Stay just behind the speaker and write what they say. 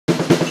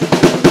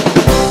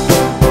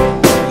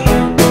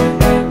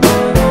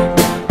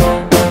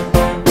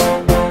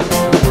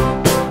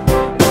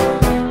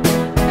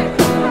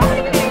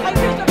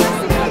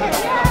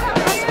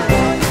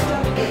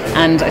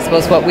And I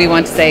suppose what we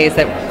want to say is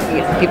that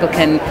people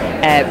can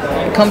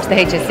come to the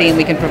HSC and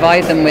we can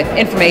provide them with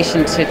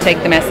information to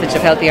take the message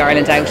of Healthy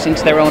Ireland out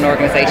into their own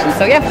organisation.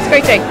 So yeah, it's a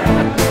great day.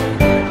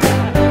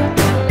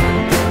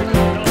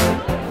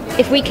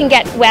 If we can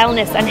get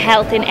wellness and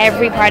health in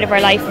every part of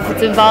our life, if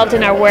it's involved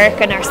in our work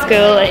and our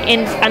school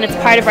and it's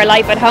part of our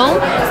life at home,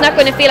 it's not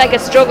going to feel like a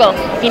struggle,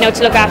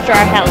 to look after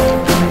our health.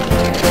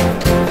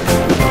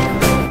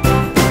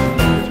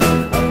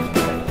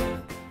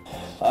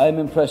 I'm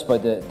impressed by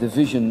the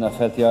vision of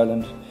Healthy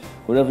Ireland,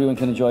 where everyone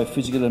can enjoy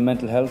physical and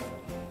mental health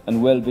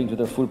and well-being to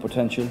their full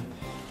potential,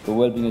 where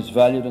well-being is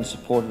valued and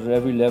supported at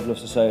every level of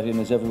society and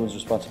is everyone's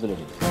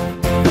responsibility.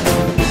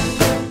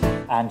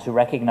 And to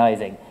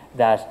recognising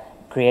that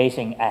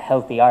creating a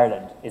healthy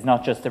Ireland is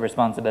not just the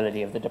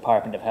responsibility of the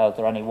Department of Health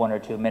or only one or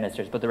two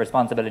ministers, but the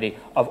responsibility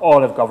of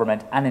all of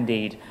government and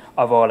indeed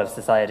of all of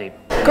society.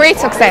 Great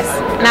success,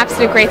 an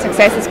absolute great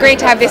success. It's great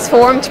to have this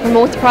forum to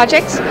promote the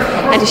project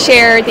and to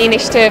share the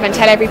initiative and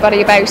tell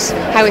everybody about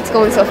how it's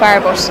going so far,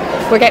 but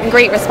we're getting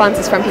great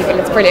responses from people.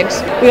 It's brilliant.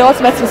 We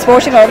also met some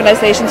sporting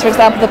organisations. For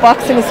example, the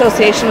Boxing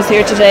Association was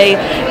here today,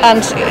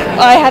 and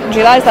I hadn't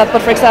realised that,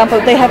 but for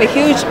example, they have a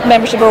huge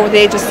membership over the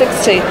age of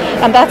 60,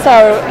 and that's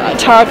our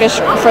target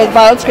for the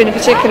bowel screen in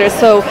particular.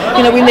 So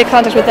we make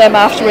contact with them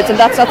afterwards, and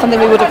that's not something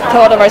we would have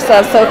thought of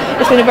ourselves. So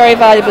it's been a very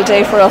valuable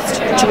day for us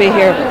to be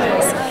here.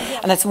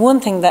 And it's one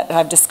thing that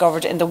I've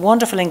discovered in the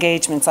wonderful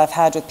engagements I've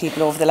had with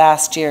people over the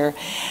last year,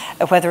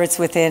 whether it's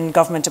within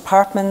government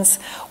departments,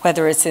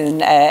 whether it's in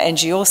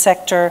NGO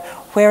sector,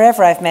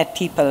 wherever I've met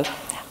people,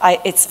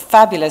 it's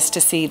fabulous to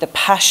see the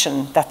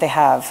passion that they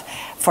have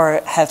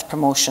for health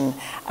promotion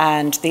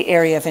and the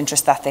area of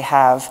interest that they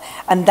have.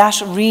 And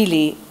that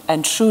really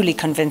and truly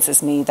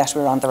convinces me that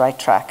we're on the right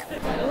track.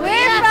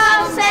 We're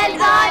from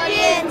St.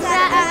 Audience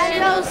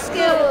International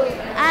School,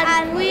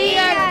 and we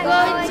are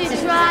going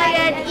to try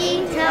and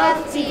eat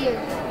healthy.